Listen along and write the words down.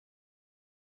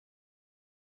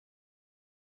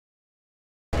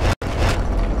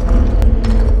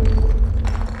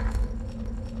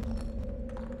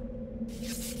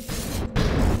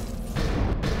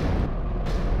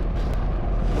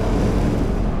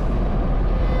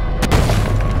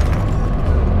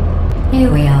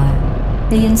Here we are,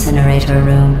 the incinerator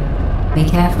room. Be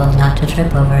careful not to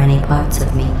trip over any parts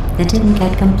of me that didn't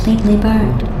get completely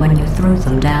burned when you threw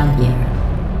them down here.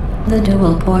 The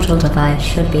dual portal device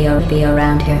should be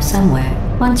around here somewhere.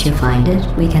 Once you find it,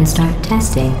 we can start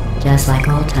testing, just like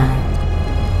old times.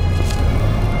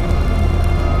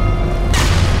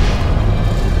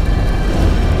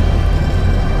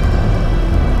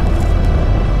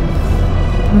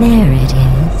 There it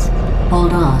is.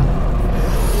 Hold on.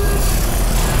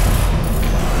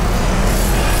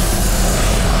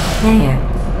 There.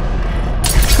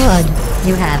 Good.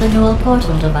 You have the dual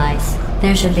portal device.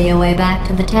 There should be a way back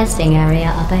to the testing area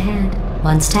up ahead.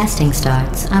 Once testing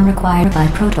starts, I'm required by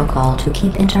protocol to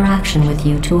keep interaction with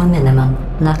you to a minimum.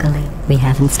 Luckily, we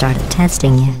haven't started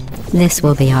testing yet. This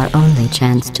will be our only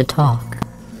chance to talk.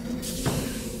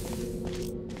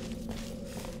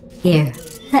 Here,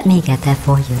 let me get that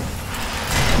for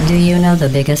you. Do you know the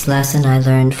biggest lesson I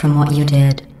learned from what you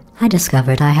did? I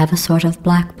discovered I have a sort of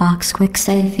black box quick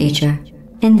save feature.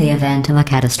 In the event of a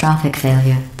catastrophic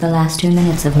failure, the last 2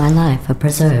 minutes of my life are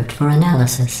preserved for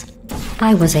analysis.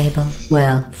 I was able,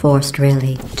 well, forced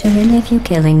really, to relive you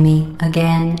killing me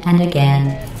again and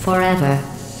again, forever.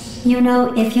 You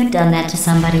know, if you'd done that to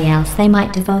somebody else, they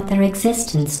might devote their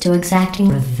existence to exacting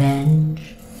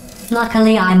revenge.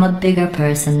 Luckily, I'm a bigger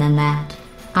person than that.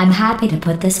 I'm happy to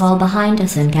put this all behind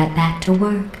us and get back to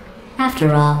work.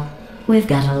 After all, we've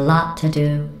got a lot to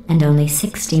do, and only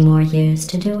 60 more years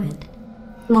to do it.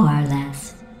 More or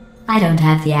less. I don't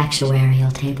have the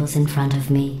actuarial tables in front of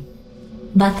me.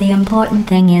 But the important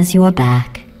thing is you're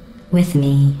back, with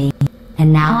me.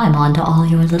 And now I'm on to all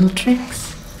your little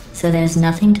tricks, so there's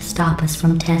nothing to stop us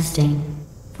from testing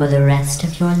for the rest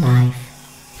of your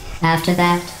life. After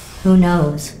that, who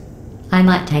knows? I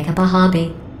might take up a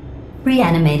hobby.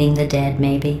 Reanimating the dead,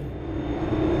 maybe.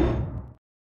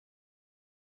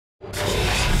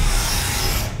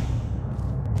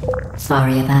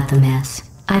 Sorry about the mess.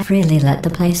 I've really let the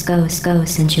place go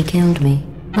since you killed me.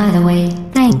 By the way,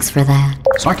 thanks for that.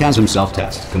 Sarcasm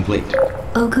self-test complete.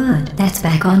 Oh good, that's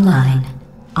back online.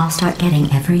 I'll start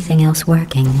getting everything else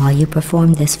working while you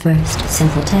perform this first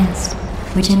simple test,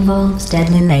 which involves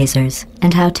deadly lasers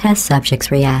and how test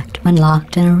subjects react when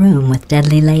locked in a room with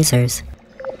deadly lasers.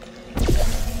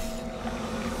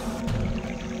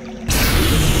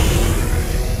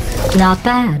 Not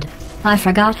bad. I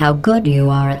forgot how good you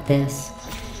are at this.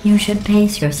 You should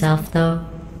pace yourself, though.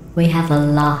 We have a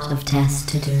lot of tests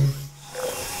to do.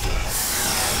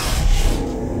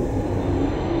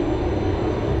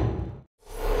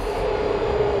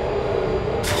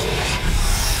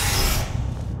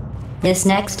 This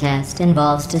next test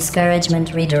involves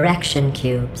discouragement redirection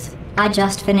cubes. I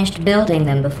just finished building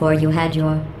them before you had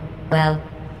your, well,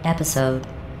 episode.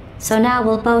 So now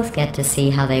we'll both get to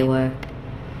see how they work.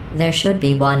 There should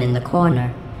be one in the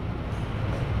corner.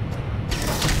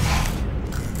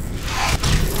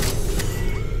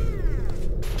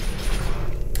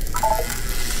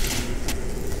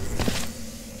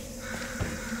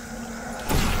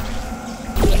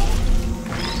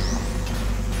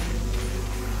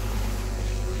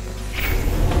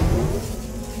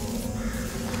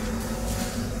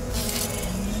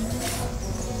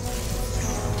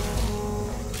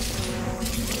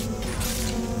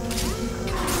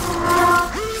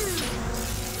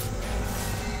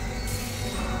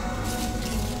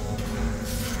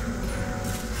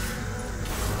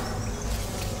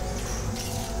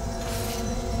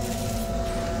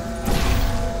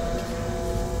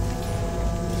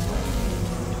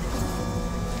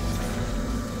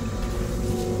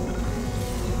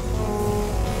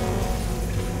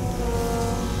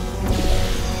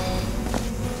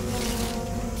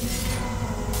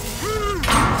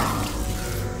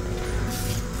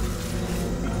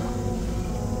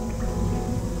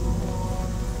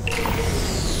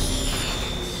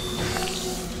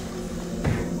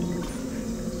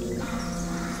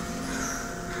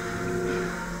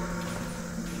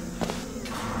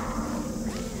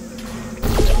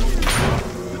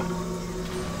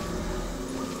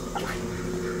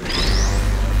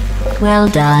 Well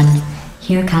done.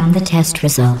 Here come the test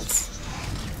results.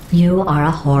 You are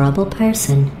a horrible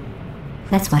person.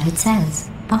 That's what it says.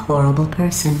 A horrible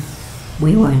person.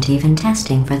 We weren't even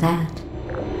testing for that.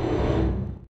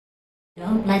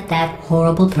 Don't let that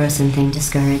horrible person thing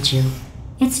discourage you.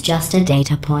 It's just a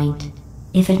data point.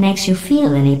 If it makes you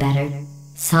feel any better,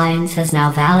 science has now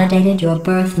validated your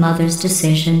birth mother's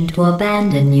decision to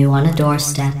abandon you on a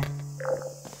doorstep.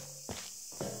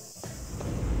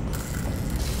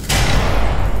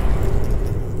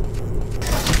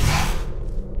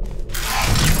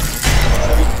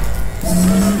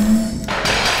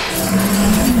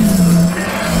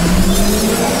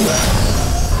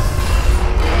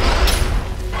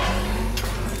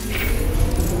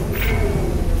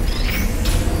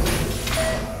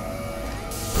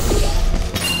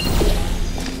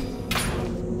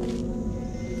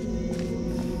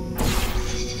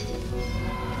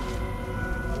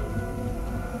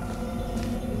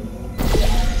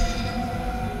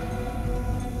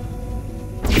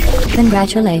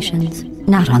 Congratulations.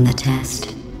 Not on the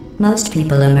test. Most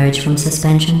people emerge from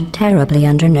suspension terribly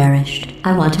undernourished.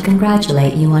 I want to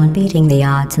congratulate you on beating the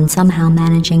odds and somehow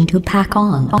managing to pack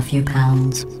on a few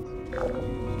pounds.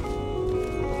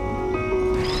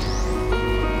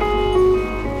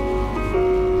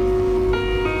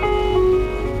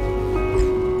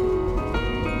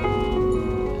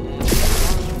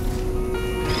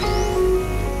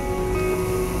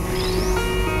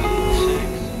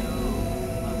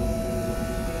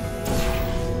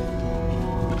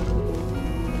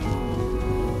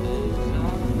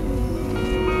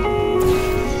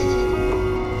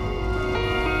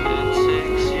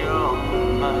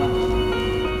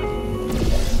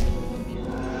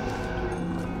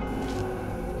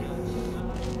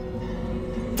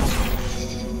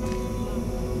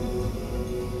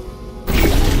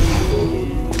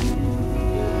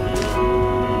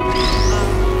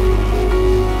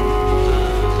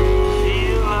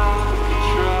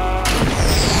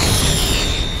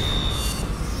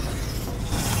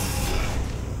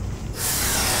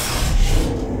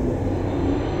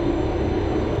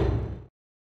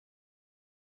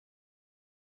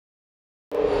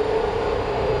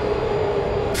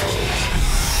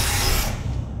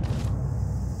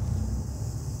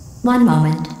 One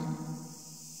moment.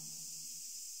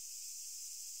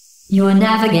 You're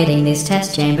navigating these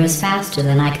test chambers faster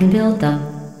than I can build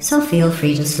them, so feel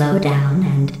free to slow down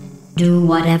and do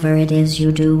whatever it is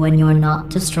you do when you're not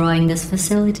destroying this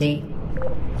facility.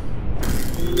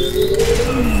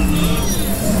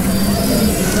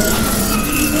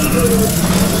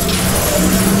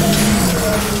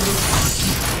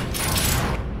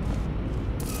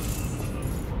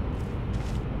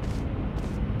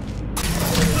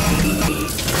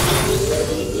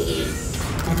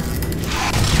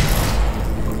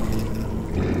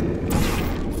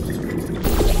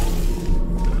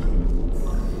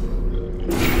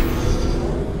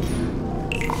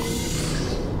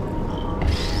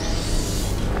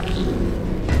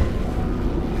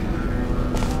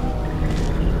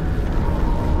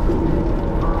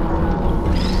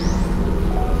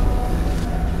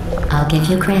 I'll give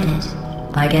you credit.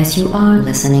 I guess you are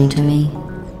listening to me.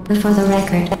 But for the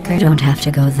record, you don't have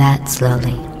to go that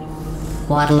slowly.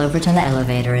 Waddle over to the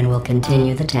elevator and we'll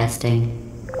continue the testing.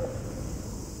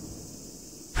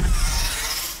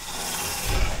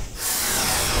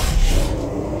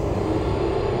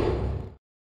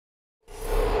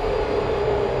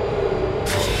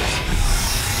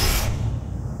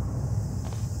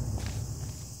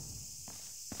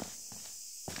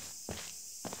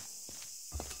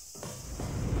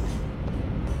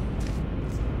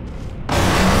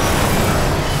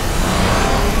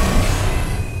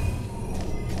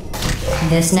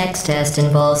 This next test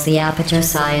involves the Aperture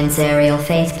Science Aerial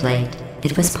Faceplate.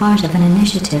 It was part of an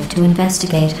initiative to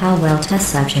investigate how well test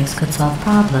subjects could solve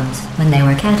problems when they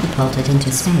were catapulted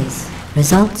into space.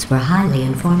 Results were highly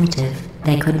informative.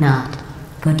 They could not.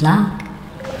 Good luck.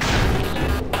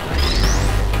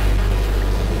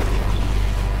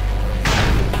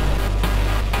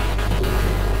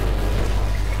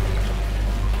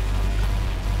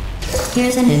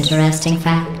 Here's an interesting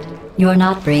fact. You're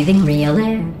not breathing real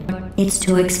air. It's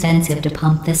too expensive to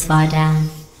pump this far down.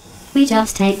 We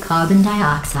just take carbon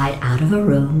dioxide out of a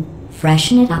room,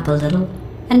 freshen it up a little,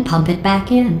 and pump it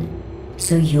back in.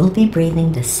 So you'll be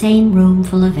breathing the same room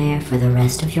full of air for the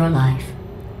rest of your life.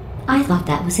 I thought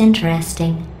that was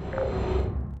interesting.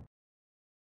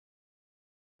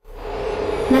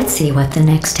 Let's see what the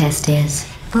next test is.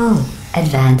 Oh,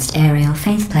 advanced aerial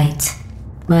faceplates.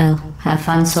 Well, have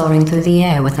fun soaring through the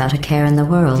air without a care in the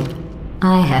world.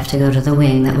 I have to go to the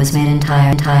wing that was made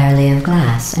entirely of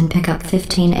glass and pick up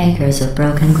 15 acres of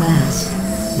broken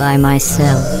glass. By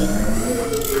myself.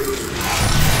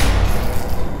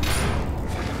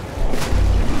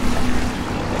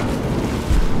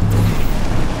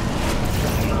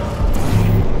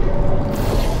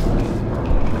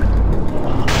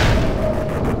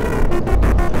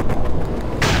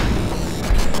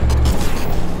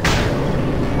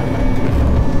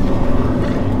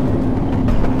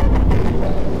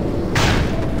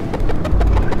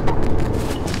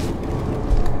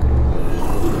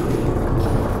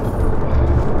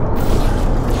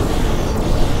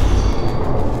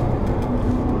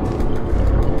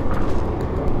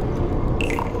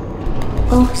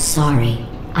 Oh, sorry.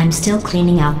 I'm still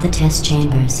cleaning out the test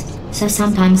chambers, so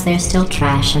sometimes there's still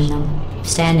trash in them,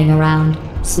 standing around,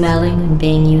 smelling and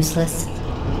being useless.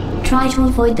 Try to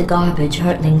avoid the garbage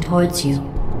hurtling towards you.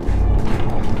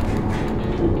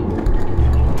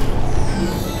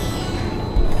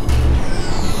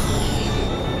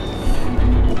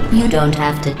 You don't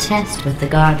have to test with the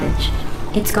garbage.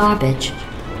 It's garbage.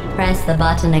 Press the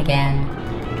button again.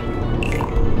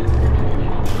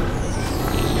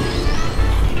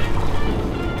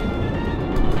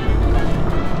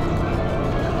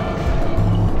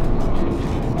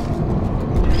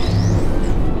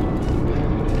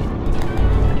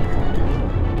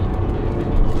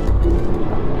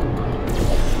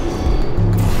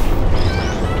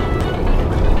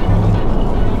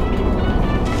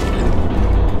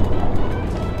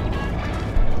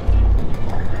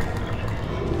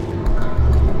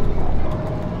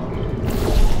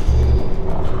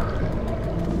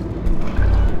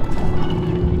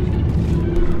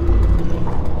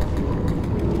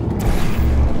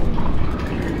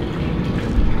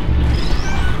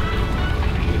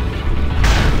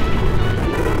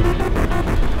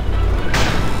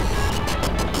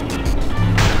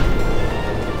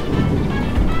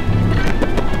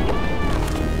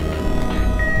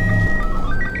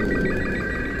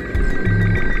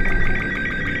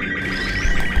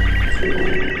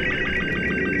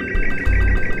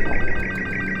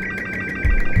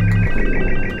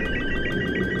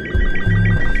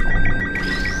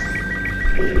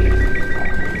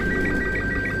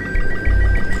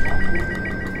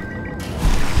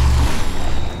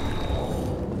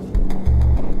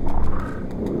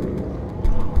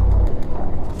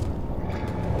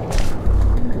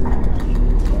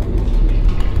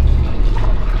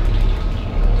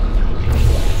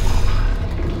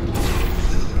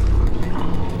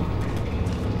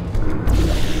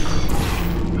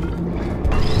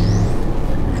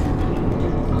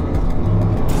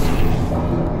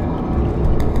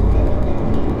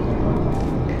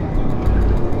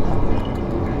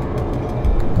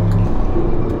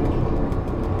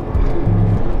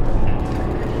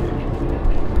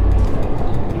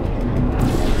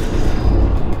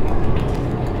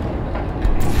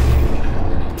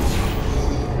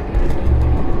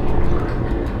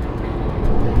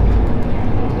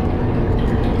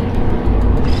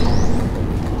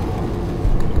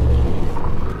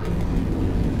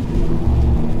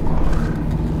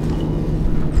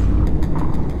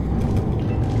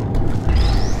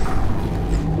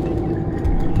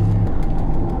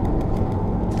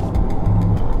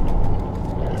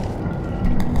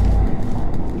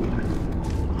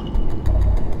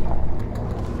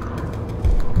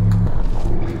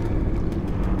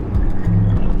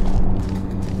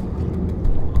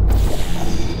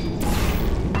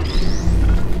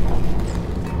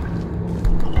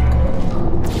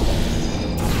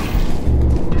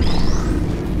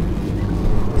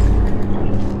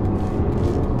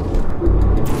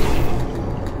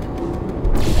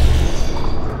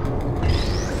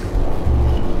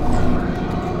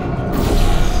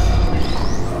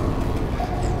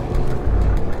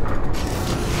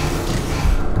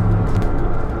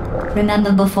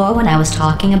 Remember before when I was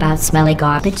talking about smelly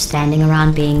garbage standing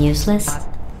around being useless?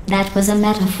 That was a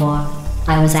metaphor.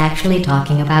 I was actually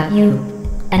talking about you.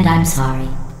 And I'm sorry.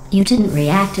 You didn't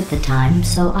react at the time,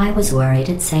 so I was worried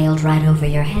it sailed right over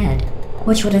your head,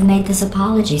 which would have made this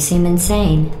apology seem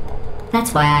insane.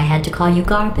 That's why I had to call you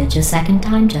garbage a second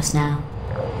time just now.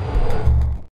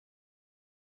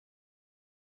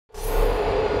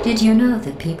 Did you know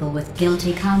that people with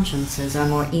guilty consciences are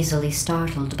more easily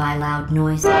startled by loud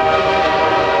noises?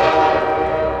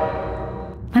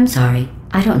 I'm sorry,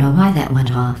 I don't know why that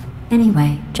went off.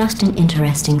 Anyway, just an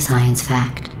interesting science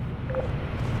fact.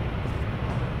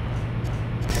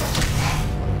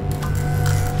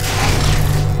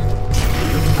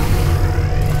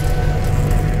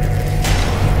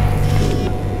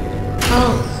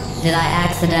 Oh, did I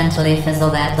accidentally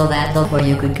fizzle that before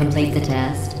you could complete the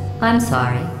test? I'm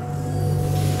sorry.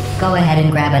 Go ahead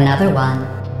and grab another one.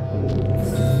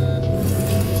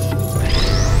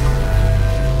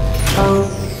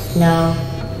 Oh, no.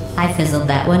 I fizzled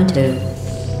that one too.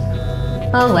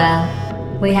 Oh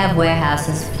well. We have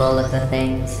warehouses full of the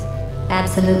things.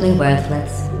 Absolutely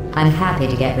worthless. I'm happy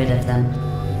to get rid of them.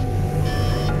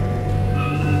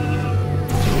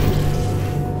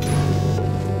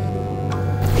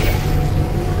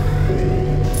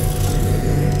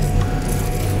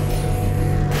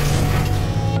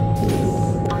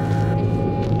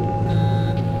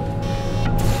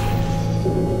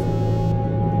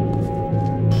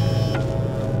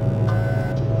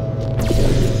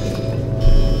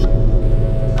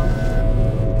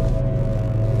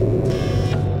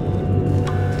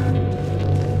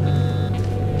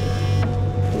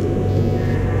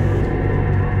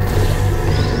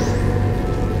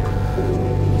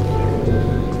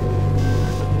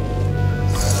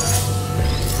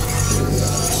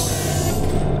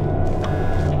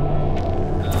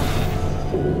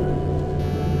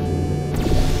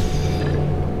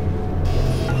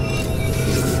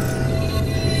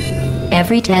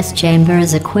 Every test chamber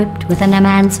is equipped with an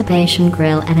emancipation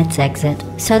grill at its exit,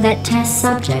 so that test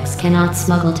subjects cannot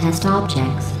smuggle test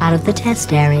objects out of the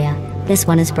test area. This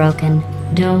one is broken.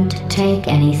 Don't take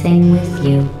anything with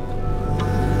you.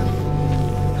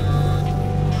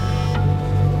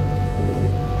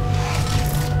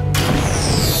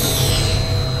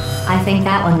 I think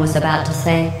that one was about to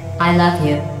say, I love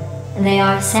you. They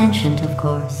are sentient, of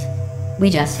course. We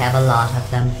just have a lot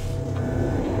of them.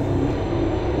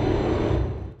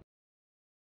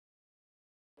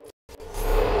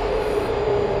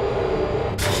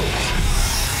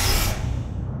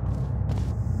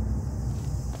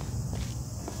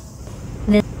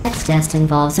 This next test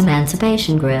involves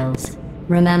emancipation grills.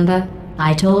 Remember,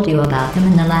 I told you about them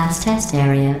in the last test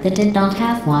area that did not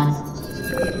have one.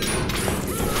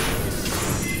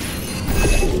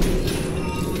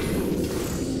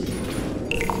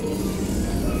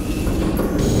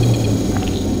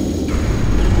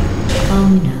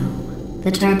 Oh no,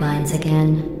 the turbines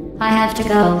again. I have to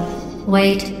go.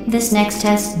 Wait, this next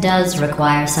test does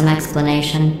require some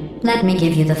explanation. Let me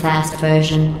give you the fast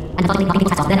version.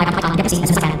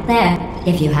 There,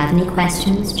 if you have any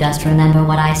questions, just remember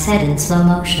what I said in slow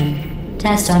motion.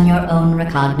 Test on your own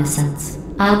recognizance.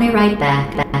 I'll be right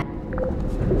back.